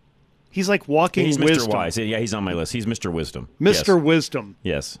Freeman. He's like walking He's wisdom. Mr. Wise. Yeah, he's on my list. He's Mr. Wisdom. Mr. Wisdom.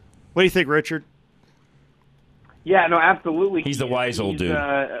 Yes. What do you think, Richard? Yeah, no, absolutely. He's the wise old dude.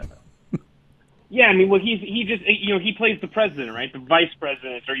 Yeah, I mean, well, he just he plays the president, right? The vice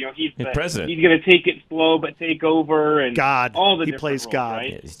president, or he's the president. He's going to take it slow, but take over, and God. all the He different plays roles, God.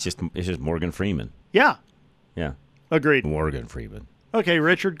 Right? Yeah, it's just Morgan Freeman. Yeah. Yeah. Agreed. Morgan Freeman. Okay,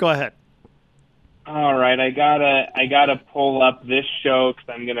 Richard, go ahead. All right, I gotta pull up this show because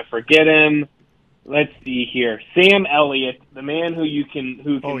I'm gonna forget him. Let's see here, Sam Elliott, the man who you can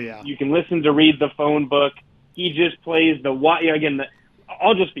you can listen to read the phone book. He just plays the white.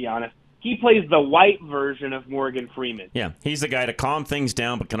 I'll just be honest. He plays the white version of Morgan Freeman. Yeah, he's the guy to calm things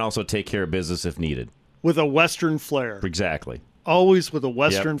down, but can also take care of business if needed. With a Western flair. Exactly. Always with a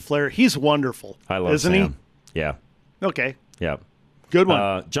Western flair. He's wonderful. I love isn't Sam. Yeah. he? Okay. Yeah. Good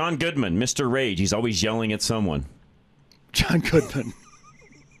one. John Goodman, Mr. Rage. He's always yelling at someone. John Goodman.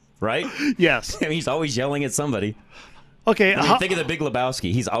 Right? Yes. I mean, he's always yelling at somebody. Okay. Think of the Big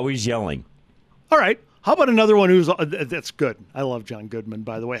Lebowski. He's always yelling. All right. How about another one who's that's good? I love John Goodman,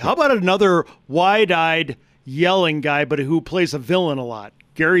 by the way. How about another wide-eyed, yelling guy, but who plays a villain a lot?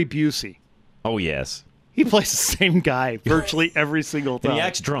 Gary Busey. Oh, yes. He plays the same guy virtually every single time. And he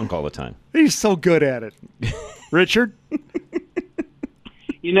acts drunk all the time. He's so good at it. Richard?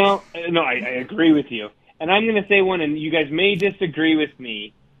 No, I agree with you. And I'm going to say one, and you guys may disagree with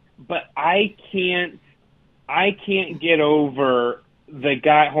me, but I can't get over the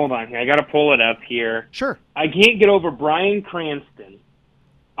guy. Hold on here. I got to pull it up here. Sure. I can't get over Bryan Cranston,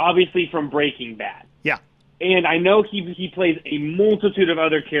 obviously from Breaking Bad. Yeah. And I know he plays a multitude of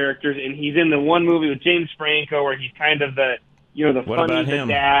other characters, and he's in the one movie with James Franco where he's kind of the funny the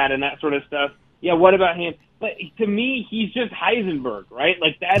dad and that sort of stuff. Yeah, what about him? But to me, he's just Heisenberg, right?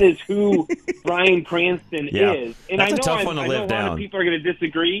 Like, that is who Bryan Cranston is. And That's I know, a tough one to live a lot of people are going to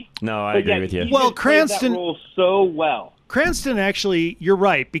disagree. No, I agree with you. Well, Cranston that role so well. Cranston, actually, you're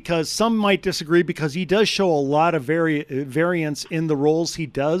right, because some might disagree because he does show a lot of variance in the roles he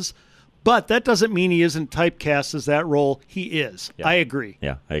does, but that doesn't mean he isn't typecast as that role. He is. Yeah. I agree.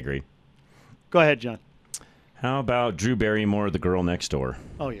 Yeah, I agree. Go ahead, John. How about Drew Barrymore, the girl next door?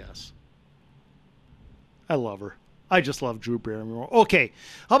 Oh, yes. I love her. I just love Drew Barrymore. Okay,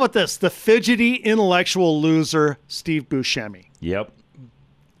 how about this? The fidgety intellectual loser, Steve Buscemi. Yep.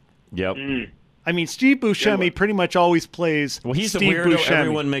 I mean, Steve Buscemi pretty much always plays Well, he's Steve the weirdo Buscemi.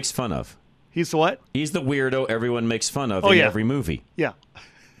 everyone makes fun of. He's the what? He's the weirdo everyone makes fun of in every movie. Yeah.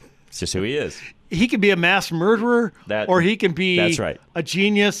 It's just who he is. He can be a mass murderer, or he can be That's right. a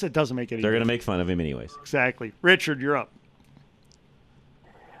genius. It doesn't make any They're going to difference. make fun of him anyways. Exactly. Richard, you're up.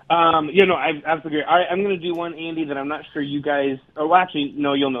 I absolutely agree. All right, I'm going to do one, Andy, that I'm not sure you guys. Oh, well, actually,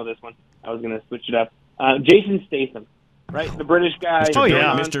 no, you'll know this one. I was going to switch it up. Jason Statham, right? The British guy.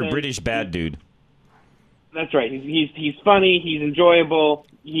 Mr. British bad dude. That's right. He's funny. He's enjoyable.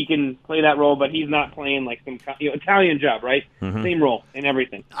 He can play that role, but he's not playing like some Italian Job, right? Mm-hmm. Same role and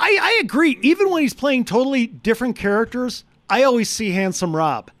everything. I agree. Even when he's playing totally different characters, I always see Handsome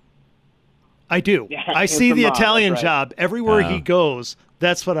Rob. I do. Yeah, I see the Handsome Rob, Italian that's right. Job everywhere he goes.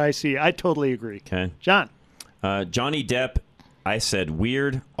 That's what I see. I totally agree. Okay. John. Johnny Depp, I said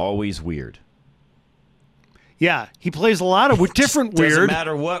weird, always weird. Yeah, he plays a lot of different Doesn't weird.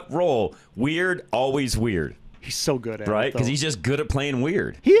 matter what role. Weird, always weird. He's so good at it, Right? Because though. he's just good at playing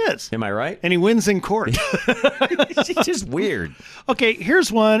weird. He is. Am I right? And he wins in court. He's just weird. Okay,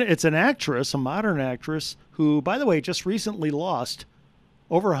 here's one. It's an actress, a modern actress, who, by the way, just recently lost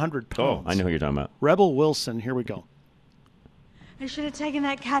over 100 pounds. Oh, I know who you're talking about. Rebel Wilson. Here we go. I should have taken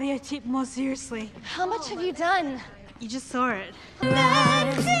that cardio tip more seriously. How much have you done? You just saw it.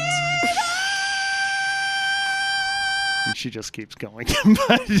 And she just keeps going.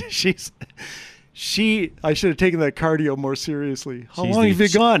 But I should have taken that cardio more seriously. How long have you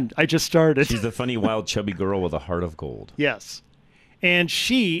gone? I just started. She's the funny, wild, chubby girl with a heart of gold. Yes. And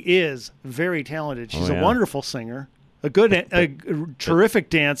she is very talented. She's Oh, yeah. a wonderful singer, a terrific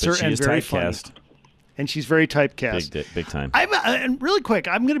dancer, but she and is very typecast. funny. And she's very typecast. Big time. And really quick,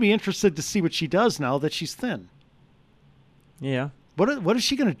 I'm going to be interested to see what she does now that she's thin. Yeah. What is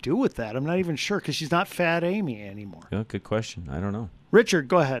she going to do with that? I'm not even sure because she's not Fat Amy anymore. Yeah, good question. I don't know. Richard,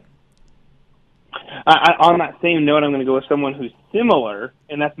 go ahead. On that same note, I'm going to go with someone who's similar,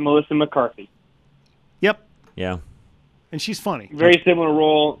 and that's Melissa McCarthy. Yep. Yeah. And she's funny. Very similar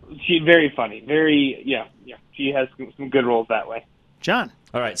role. She's very funny. Yeah. She has some good roles that way. John.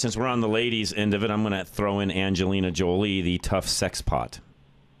 All right, since we're on the ladies' end of it, I'm going to throw in Angelina Jolie, the tough sex pot.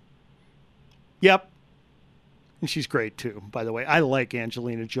 Yep. And she's great, too, by the way. I like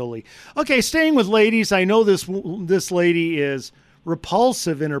Angelina Jolie. Okay, staying with ladies, I know this lady is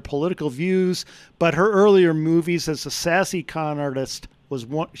repulsive in her political views, but her earlier movies as a sassy con artist,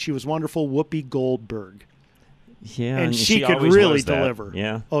 she was wonderful. Whoopi Goldberg. Yeah, and she could always really was that. deliver.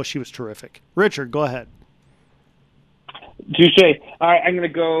 Yeah. Oh, she was terrific. Richard, go ahead. Touche. All right, I'm going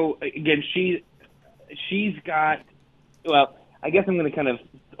to go again. She's got. Well, I guess I'm going to kind of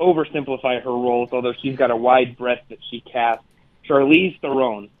oversimplify her roles, although she's got a wide breadth that she casts. Charlize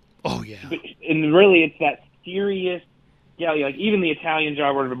Theron. Oh yeah. And really, it's that serious. Yeah, like even the Italian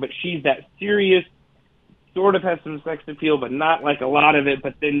Job, or whatever. But she's that serious. Sort of has some sex appeal, but not like a lot of it.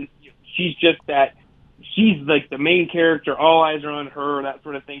 But then she's just that. She's like the main character. All eyes are on her, that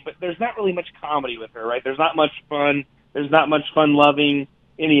sort of thing. But there's not really much comedy with her, right? There's not much fun. There's not much fun loving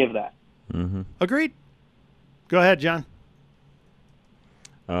any of that. Mm-hmm. Agreed. Go ahead, John.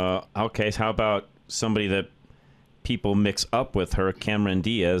 Okay, so how about somebody that people mix up with her, Cameron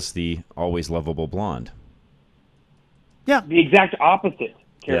Diaz, the always lovable blonde? Yeah. The exact opposite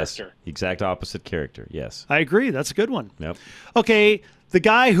character. Yes, exact opposite character, yes. I agree. That's a good one. Yep. Okay, the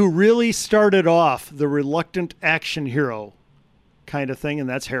guy who really started off the reluctant action hero kind of thing, and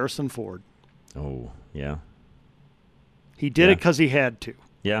that's Harrison Ford. Oh, yeah. He did it because he had to.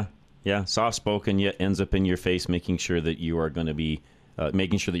 Yeah, soft-spoken, yet ends up in your face, making sure that you are going to be,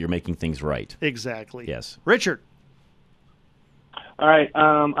 making sure that you're making things right. Exactly. Yes. Richard. All right,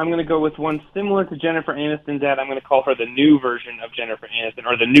 I'm going to go with one similar to Jennifer Aniston's dad. I'm going to call her the new version of Jennifer Aniston,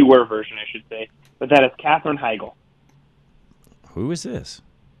 or the newer version, I should say. But that is Katherine Heigl. Who is this?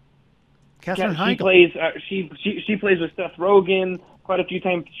 Katherine She Heigl. plays. She plays with Seth Rogen quite a few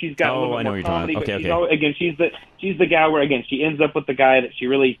times. She's got a little I bit know more what you're talking comedy, about. but Okay, she's okay. always, again, she's the gal where again she ends up with the guy that she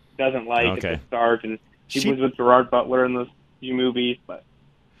really doesn't like Okay. at the start, and she was with Gerard Butler in those few movies. But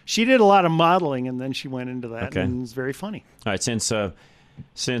She did a lot of modeling, and then she went into that, Okay. and it's very funny. All right, since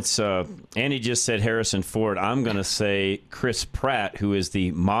Andy just said Harrison Ford, I'm going to say Chris Pratt, who is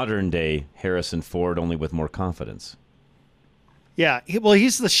the modern-day Harrison Ford, only with more confidence. Yeah,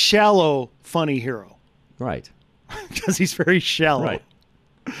 he's the shallow, funny hero. Right. Because he's very shallow. Right.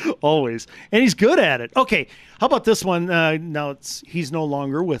 Always. And he's good at it. Okay, how about this one? Now, he's no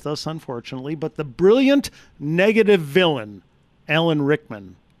longer with us, unfortunately, but the brilliant negative villain, Alan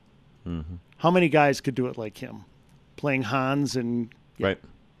Rickman. Mm-hmm. How many guys could do it like him? Playing Hans and... Right.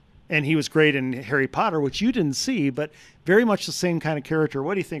 And he was great in Harry Potter, which you didn't see, but very much the same kind of character.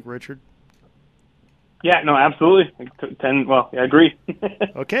 What do you think, Richard? Yeah, no, absolutely. I agree.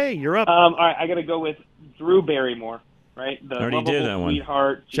 Okay, you're up. All right, I got to go with Drew Barrymore, right? The Already did that one.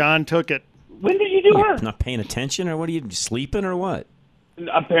 Sweetheart. John took it. When did you do her? Not paying attention, or what are you, sleeping, or what?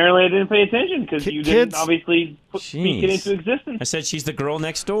 Apparently I didn't pay attention because you didn't obviously speak it into existence. I said she's the girl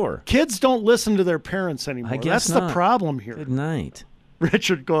next door. Kids don't listen to their parents anymore. I guess That's not. the problem here. Good night.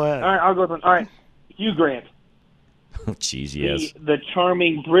 Richard, go ahead. All right, I'll go with one. All right, Hugh Grant. Oh, jeez, yes. The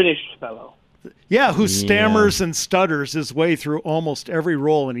charming British fellow. Yeah, who stammers and stutters his way through almost every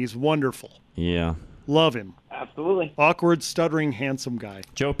role, and he's wonderful. Yeah. Love him. Absolutely. Awkward, stuttering, handsome guy.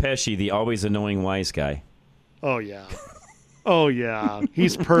 Joe Pesci, the always annoying wise guy. Oh, yeah. Oh, yeah.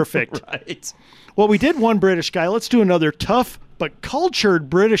 He's perfect. Right. Well, we did one British guy. Let's do another tough but cultured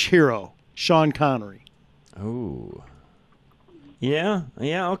British hero, Sean Connery. Oh. Yeah,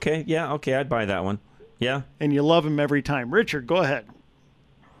 okay. Yeah, okay, I'd buy that one. Yeah. And you love him every time. Richard, go ahead.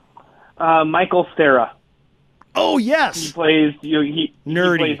 Michael Cera. Oh, yes. He plays, nerdy. He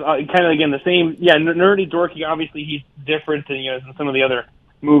plays kind of, again, the same, nerdy, dorky. Obviously, he's different than, than some of the other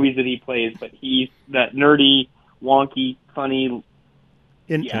movies that he plays, but he's that nerdy, wonky, funny.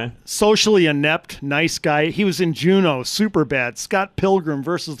 Socially inept, nice guy. He was in Juno, Superbad, Scott Pilgrim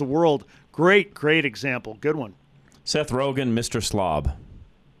versus the World. Great example. Good one. Seth Rogen, Mr. Slob.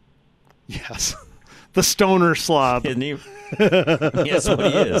 Yes. The stoner slob. Isn't he? Yes, what he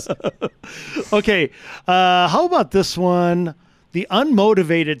is. Okay. How about this one? The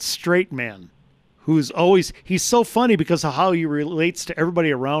unmotivated straight man who's he's so funny because of how he relates to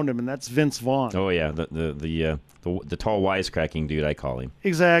everybody around him, and that's Vince Vaughn. Oh, yeah. The tall wisecracking dude, I call him.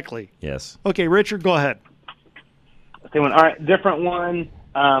 Exactly. Yes. Okay, Richard, go ahead. Same one. All right, different one.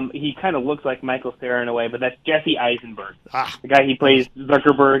 He kind of looks like Michael Cera in a way, but that's Jesse Eisenberg. The guy he plays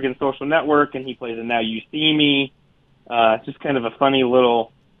Zuckerberg in Social Network, and he plays in Now You See Me. Just kind of a funny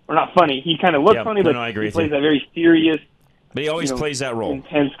little, or not funny. He kind of looks funny, but I agree he plays that very serious. But he always plays that role.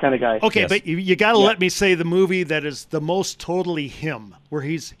 Intense kind of guy. Okay, but you got to let me say the movie that is the most totally him, where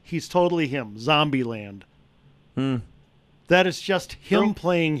he's totally him, Zombieland. That is just him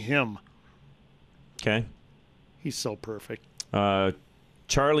playing him. Okay. He's so perfect.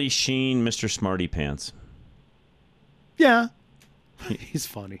 Charlie Sheen, Mr. Smarty Pants. Yeah. He's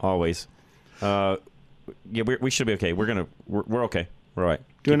funny. Always. We should be okay. We're okay. We're all right.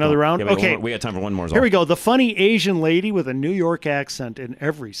 Do another round? Yeah, okay. We got time for one more. Here we go. The funny Asian lady with a New York accent in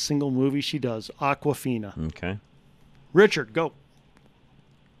every single movie she does, Awkwafina. Okay. Richard, go.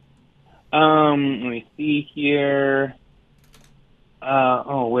 Let me see here.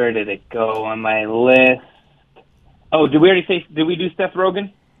 Where did it go on my list? Oh, did we do Seth Rogen?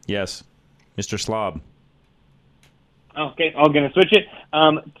 Yes. Mr. Slob. Okay, I'm going to switch it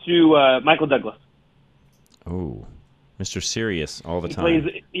to Michael Douglas. Oh, Mr. Serious all the time.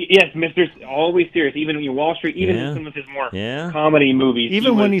 Plays, yes, Mr. Always serious, even in Wall Street, even in some of his more comedy movies.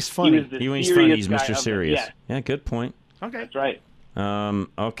 Even when he's funny. Even when he's funny, he's Mr. Serious. Yeah, good point. Okay. That's right.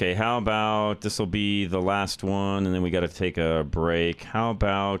 Okay, how about, this will be the last one, and then we got to take a break. How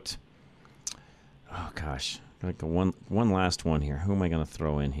about, oh gosh, like one last one here. Who am I going to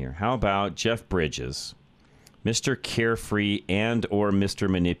throw in here? How about Jeff Bridges, Mr. Carefree and or Mr.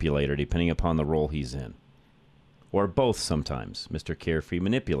 Manipulator, depending upon the role he's in. Or both sometimes, Mr. Carefree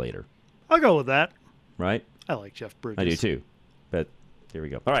Manipulator. I'll go with that. Right? I like Jeff Bridges. I do too. But here we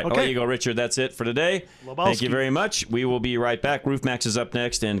go. All right, okay. I'll let you go, Richard. That's it for today. Lebowski. Thank you very much. We will be right back. Roof Max is up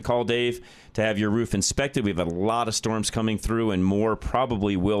next, and call Dave to have your roof inspected. We've had a lot of storms coming through, and more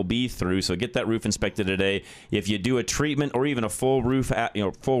probably will be through. So get that roof inspected today. If you do a treatment or even a full roof,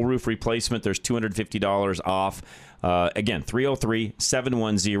 full roof replacement, there's $250 off. Again,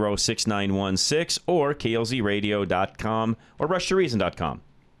 303-710-6916 or klzradio.com or rushyourreason.com.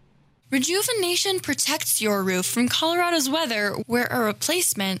 Rejuvenation protects your roof from Colorado's weather, where a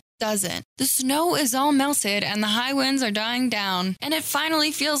replacement doesn't. The snow is all melted and the high winds are dying down, and it finally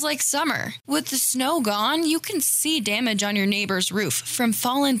feels like summer. With the snow gone, you can see damage on your neighbor's roof from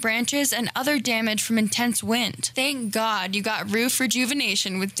fallen branches and other damage from intense wind. Thank God you got roof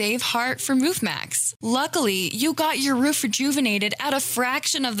rejuvenation with Dave Hart from Roof Max. Luckily, you got your roof rejuvenated at a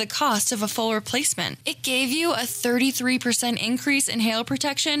fraction of the cost of a full replacement. It gave you a 33% increase in hail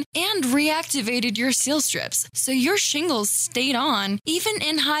protection and reactivated your seal strips, so your shingles stayed on even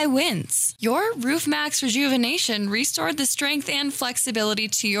in high winds. Your Roof Max Rejuvenation restored the strength and flexibility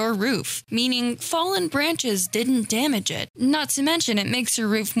to your roof, meaning fallen branches didn't damage it. Not to mention it makes your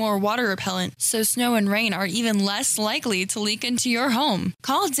roof more water repellent, so snow and rain are even less likely to leak into your home.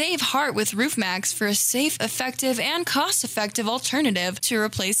 Call Dave Hart with Roof Max for a safe, effective, and cost-effective alternative to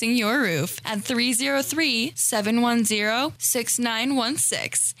replacing your roof at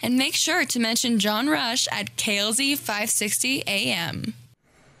 303-710-6916. And make sure to mention John Rush at KLZ 560 AM.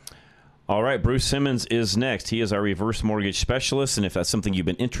 All right, Bruce Simmons is next. He is our reverse mortgage specialist, and if that's something you've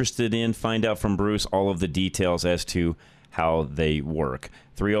been interested in, find out from Bruce all of the details as to how they work.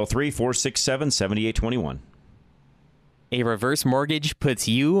 303-467-7821. A reverse mortgage puts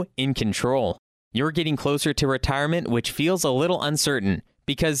you in control. You're getting closer to retirement, which feels a little uncertain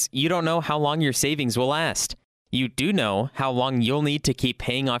because you don't know how long your savings will last. You do know how long you'll need to keep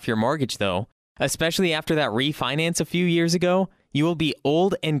paying off your mortgage, though. Especially after that refinance a few years ago, you will be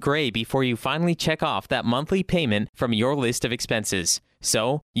old and gray before you finally check off that monthly payment from your list of expenses.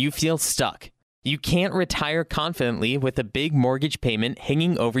 So, you feel stuck. You can't retire confidently with a big mortgage payment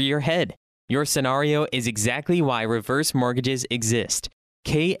hanging over your head. Your scenario is exactly why reverse mortgages exist.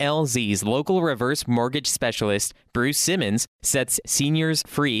 KLZ's local reverse mortgage specialist, Bruce Simmons, sets seniors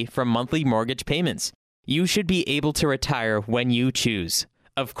free from monthly mortgage payments. You should be able to retire when you choose.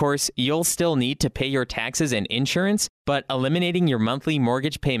 Of course, you'll still need to pay your taxes and insurance, but eliminating your monthly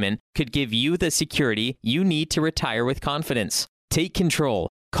mortgage payment could give you the security you need to retire with confidence. Take control.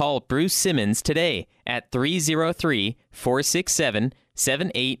 Call Bruce Simmons today at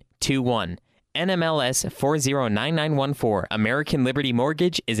 303-467-7821. NMLS 409914. American Liberty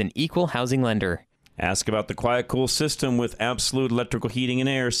Mortgage is an equal housing lender. Ask about the Quiet Cool system with Absolute Electrical Heating and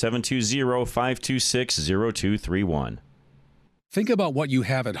Air, 720-526-0231. Think about what you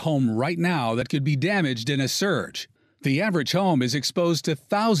have at home right now that could be damaged in a surge. The average home is exposed to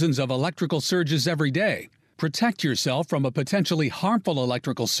thousands of electrical surges every day. Protect yourself from a potentially harmful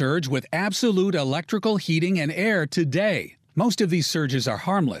electrical surge with Absolute Electrical Heating and Air today. Most of these surges are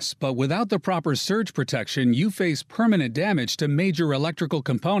harmless, but without the proper surge protection, you face permanent damage to major electrical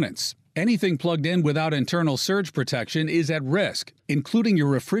components. Anything plugged in without internal surge protection is at risk, including your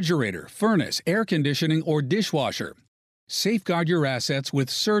refrigerator, furnace, air conditioning, or dishwasher. Safeguard your assets with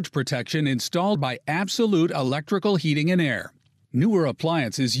surge protection installed by Absolute Electrical Heating and Air. Newer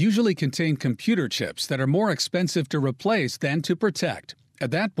appliances usually contain computer chips that are more expensive to replace than to protect.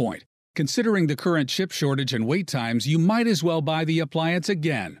 At that point, considering the current chip shortage and wait times, you might as well buy the appliance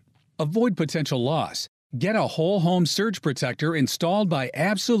again. Avoid potential loss. Get a whole home surge protector installed by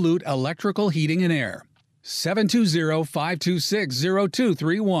Absolute Electrical Heating and Air.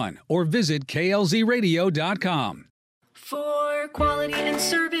 720-526-0231 or visit klzradio.com. For quality and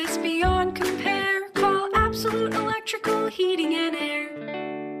service beyond compare, call Absolute Electrical Heating and Air.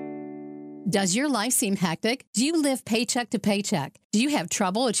 Does your life seem hectic? Do you live paycheck to paycheck? Do you have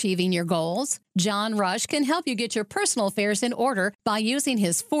trouble achieving your goals? John Rush can help you get your personal affairs in order by using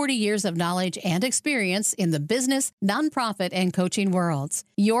his 40 years of knowledge and experience in the business, nonprofit, and coaching worlds.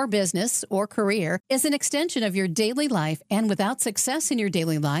 Your business or career is an extension of your daily life, and without success in your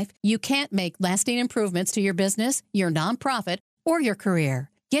daily life, you can't make lasting improvements to your business, your nonprofit, or your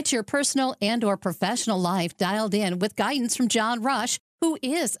career. Get your personal and/or professional life dialed in with guidance from John Rush, who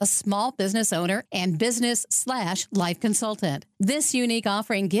is a small business owner and business/life consultant. This unique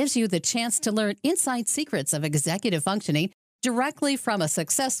offering gives you the chance to learn inside secrets of executive functioning directly from a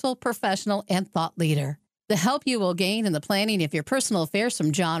successful professional and thought leader. The help you will gain in the planning of your personal affairs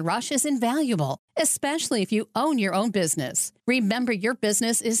from John Rush is invaluable, especially if you own your own business. Remember, your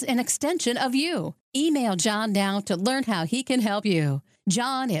business is an extension of you. Email John now to learn how he can help you.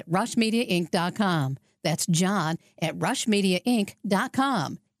 John@rushmediainc.com. That's John at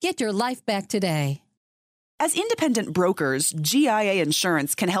rushmediainc.com. Get your life back today. As independent brokers, GIA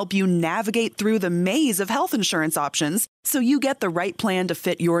Insurance can help you navigate through the maze of health insurance options so you get the right plan to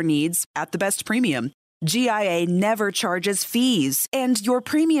fit your needs at the best premium. GIA never charges fees, and your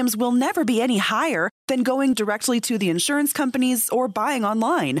premiums will never be any higher than going directly to the insurance companies or buying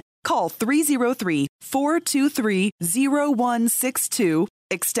online. Call 303-423-0162,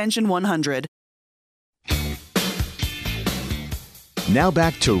 extension 100. Now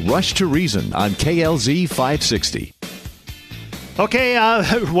back to Rush to Reason on KLZ 560. Okay,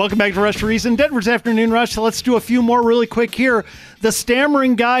 welcome back to Rush to Reason, Denver's Afternoon Rush. So let's do a few more really quick here. The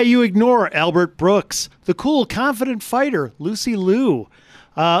stammering guy you ignore, Albert Brooks. The cool, confident fighter, Lucy Liu.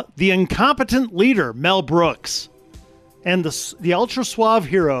 The incompetent leader, Mel Brooks. And the ultra suave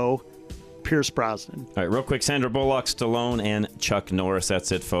hero, Pierce Brosnan. All right, real quick, Sandra Bullock, Stallone, and Chuck Norris.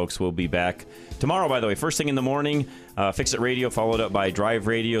 That's it, folks. We'll be back tomorrow, by the way. First thing in the morning, Fix It Radio, followed up by Drive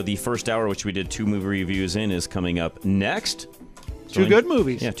Radio. The first hour, which we did 2 movie reviews in, is coming up next. Two good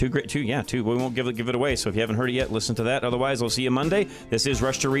movies. Yeah, 2 great. 2. We won't give it away. So if you haven't heard it yet, listen to that. Otherwise, we'll see you Monday. This is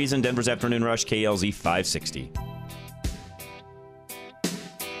Rush to Reason, Denver's Afternoon Rush, KLZ 560.